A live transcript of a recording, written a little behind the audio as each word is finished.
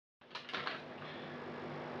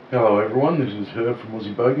Hello everyone, this is Herb from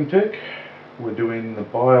Ozzy Bogan Tech. We're doing the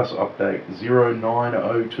BIOS update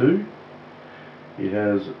 0902. It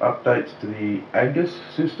has updates to the ASUS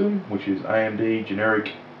system, which is AMD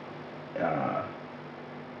generic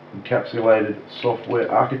encapsulated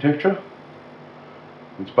software architecture.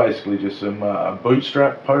 It's basically just some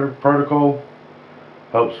bootstrap protocol.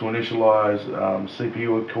 Helps to initialize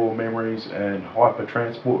CPU core memories and hyper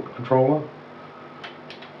transport controller.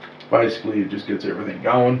 Basically, it just gets everything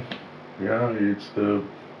going. You know, it's the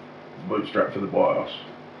bootstrap for the BIOS.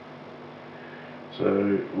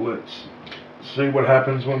 So let's see what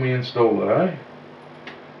happens when we install it, eh?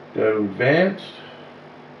 Go to Advanced,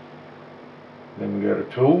 then we go to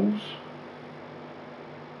Tools,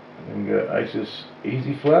 and then we go ASUS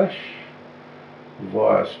Easy Flash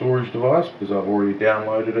via storage device, because I've already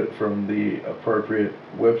downloaded it from the appropriate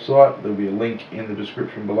website. There'll be a link in the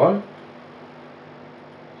description below.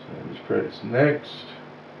 So just press Next.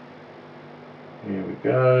 Here we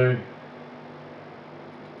go.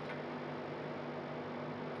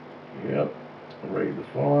 Yep, read the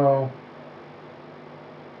file.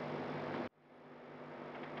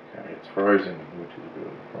 Okay, it's frozen, which is a bit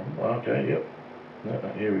of a problem. Okay, yep.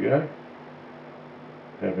 No, here we go.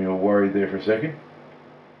 Had me all worried there for a second.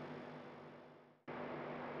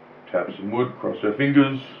 Tap some wood, cross our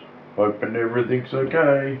fingers, hoping everything's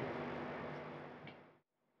okay.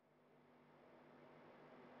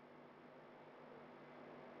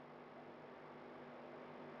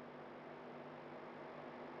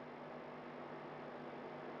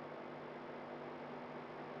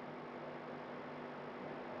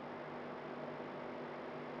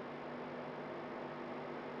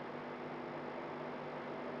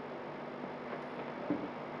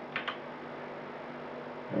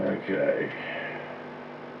 Okay.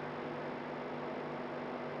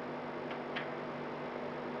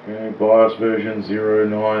 Okay, BIOS version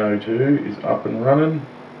 0902 is up and running.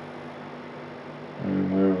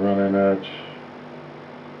 And we're running at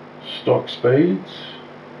stock speeds.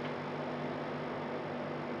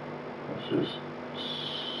 Let's just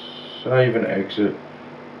save and exit.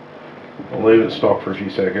 I'll leave it stock for a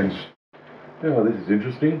few seconds. Oh, this is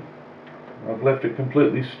interesting. I've left it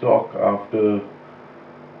completely stock after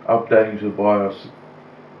updating to the BIOS,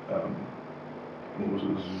 what was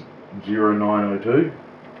it, 0902,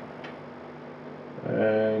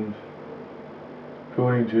 and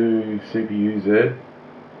according to CPU+,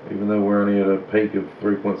 even though we're only at a peak of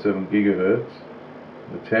 3.7 gigahertz,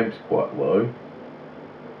 the temp's quite low.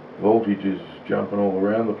 Voltage is jumping all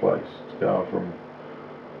around the place. It's going from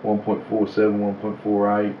 1.47,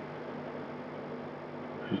 1.48,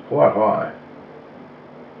 which is quite high.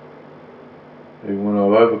 Even when I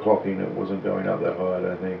was overclocking, it wasn't going up that high, I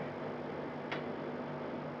don't think.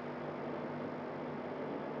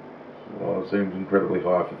 Well, it seems incredibly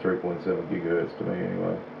high for 3.7 gigahertz to me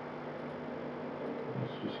anyway.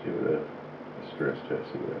 Let's just give it a stress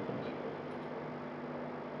test, see what happens.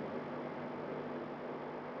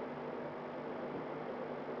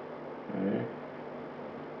 Okay.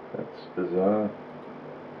 That's bizarre.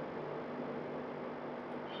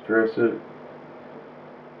 Stress it.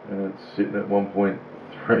 And it's sitting at 1.3,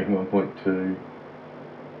 1.2.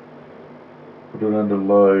 Put it under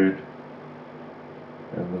load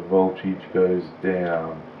and the voltage goes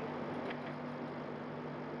down.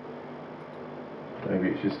 Maybe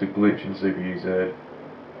it's just a glitch in CPU+.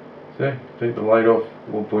 So, take the light off,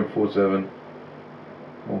 1.47,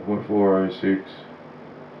 1.406,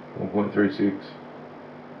 1.36.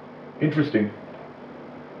 Interesting.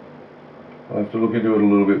 I'll have to look into it a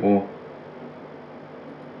little bit more.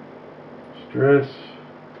 Stress.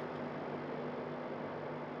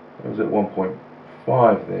 That was at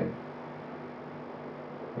 1.5 then.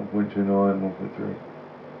 1.29, 1.3.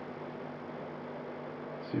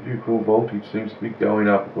 CPU core voltage seems to be going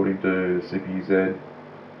up according to CPU+,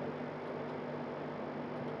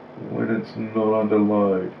 when it's not under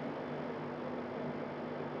load.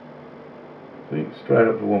 See, straight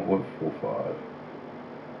up to 1.45.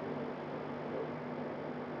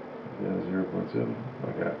 Down to 0.7.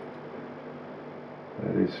 Okay.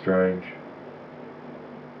 That is strange.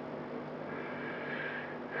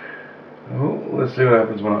 Well, let's see what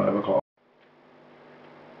happens when I overclock.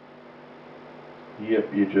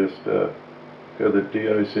 Yep, you just go to the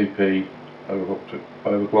OCCT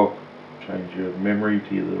overclock, change your memory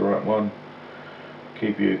to the right one,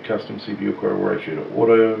 keep your custom CPU core ratio to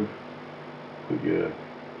auto, put your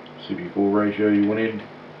CPU core ratio you want in.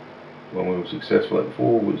 The one we were successful at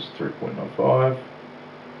before was 3.95.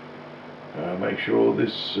 Make sure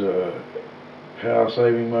this power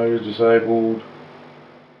saving mode is disabled,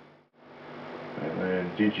 and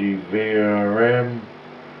then digi VRM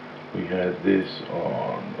We had this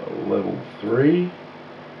on level 3.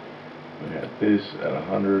 We had this at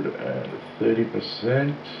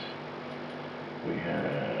 130%. We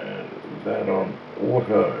had that on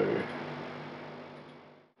auto.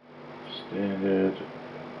 Standard.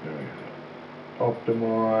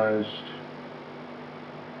 Optimized.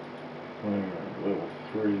 Level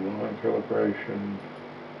 3 line calibration.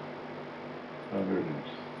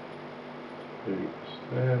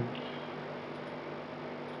 130%.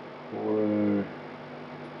 Auto.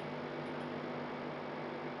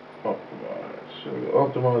 Optimize. So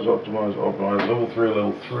optimize. Level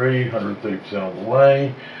 3, 130% of the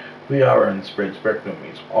way. VR and spread spectrum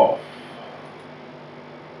is off.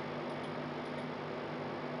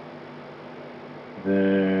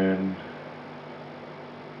 Then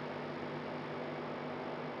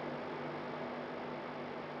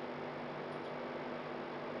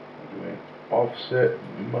we're doing offset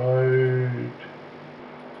mode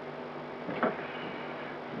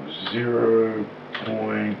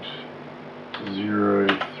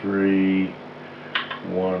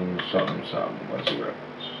 0.031 something. Let's see what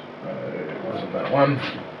happens. It wasn't that one.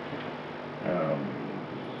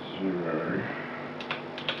 0.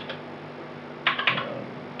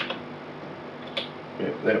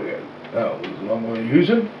 Yeah, there we go. That was the one we're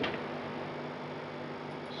using.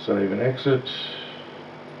 Save and exit.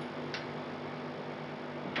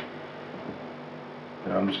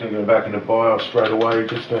 Now I'm just going to go back into BIOS straight away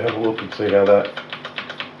just to have a look and see how that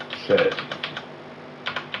set.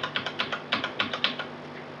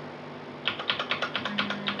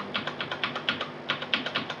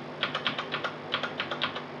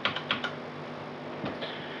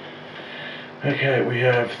 Okay, we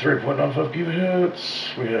have 3.95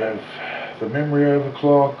 gigahertz, we have the memory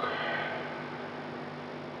overclock,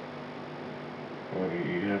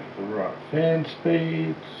 we have the right fan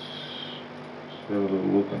speeds. Let's have a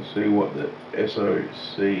little look and see what the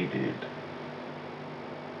SoC did.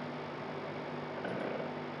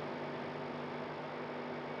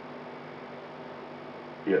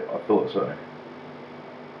 Yeah, I thought so.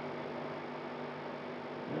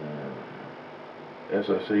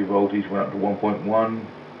 SoC voltage went up to 1.1.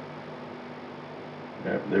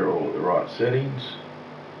 Yep, they're all at the right settings.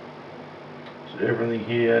 So everything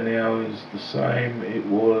here now is the same it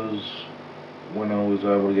was when I was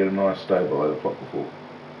able to get a nice stable overclock before.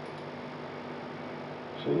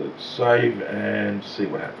 So let's save and see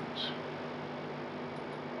what happens.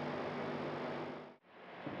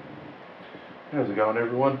 How's it going,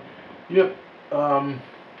 everyone? Yep.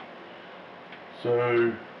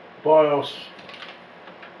 So BIOS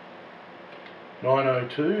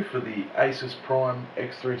 902 for the ASUS Prime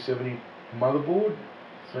X370 motherboard.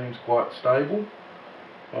 Seems quite stable.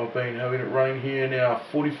 I've been having it running here now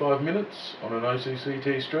 45 minutes on an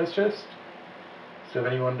OCCT stress test.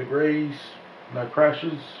 71 degrees, no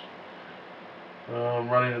crashes.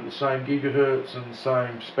 Running at the same gigahertz and the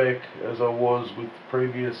same spec as I was with the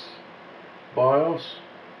previous BIOS.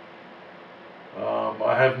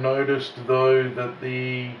 I have noticed though that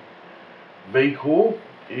the V-core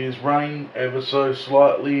is running ever so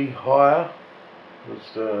slightly higher.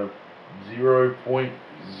 It's 0.02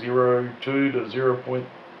 to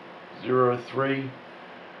 0.03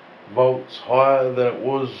 volts higher than it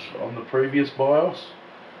was on the previous BIOS.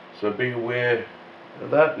 So be aware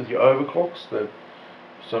of that with your overclocks, that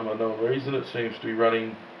for some unknown reason it seems to be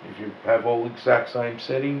running, if you have all the exact same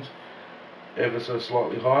settings, ever so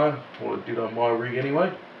slightly higher. Well, it did on my rig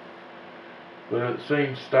anyway. But it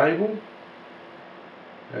seems stable.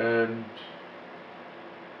 And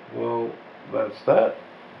well, that's that.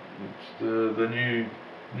 It's the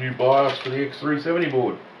new BIOS for the X370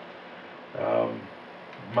 board.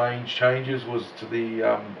 Main changes was to the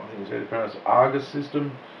I think it was ARGUS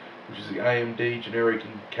system, which is the AMD generic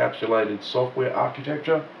encapsulated software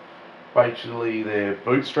architecture. Basically their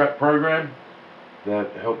bootstrap program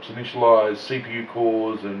that helps initialize CPU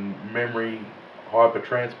cores and memory hyper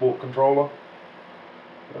transport controller.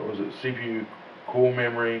 That was it, CPU core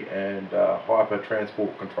memory and hyper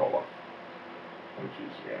transport controller, which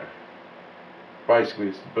is, basically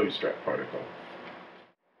it's the bootstrap protocol.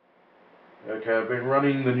 Okay, I've been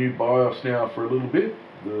running the new BIOS now for a little bit,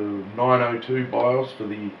 the 902 BIOS for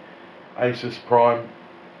the ASUS Prime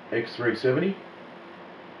X370,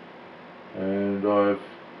 and I've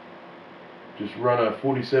just run a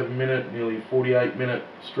 47-minute, nearly 48-minute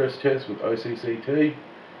stress test with OCCT.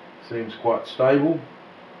 Seems quite stable.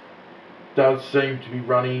 Does seem to be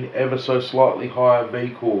running ever so slightly higher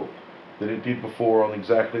V-core than it did before on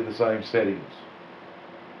exactly the same settings.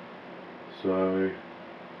 So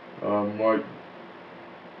like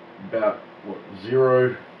about what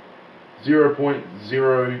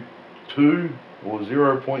 0.002 0.02 or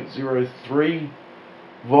 0.03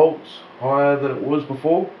 volts higher than it was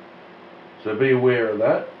before. So be aware of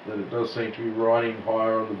that it does seem to be riding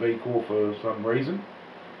higher on the V-core for some reason.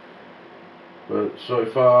 But so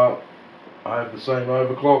far I have the same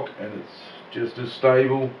overclock and it's just as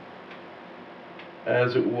stable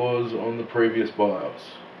as it was on the previous BIOS.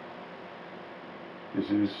 This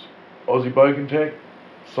is Ozzy Bogan Tech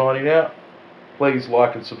signing out. Please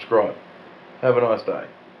like and subscribe. Have a nice day.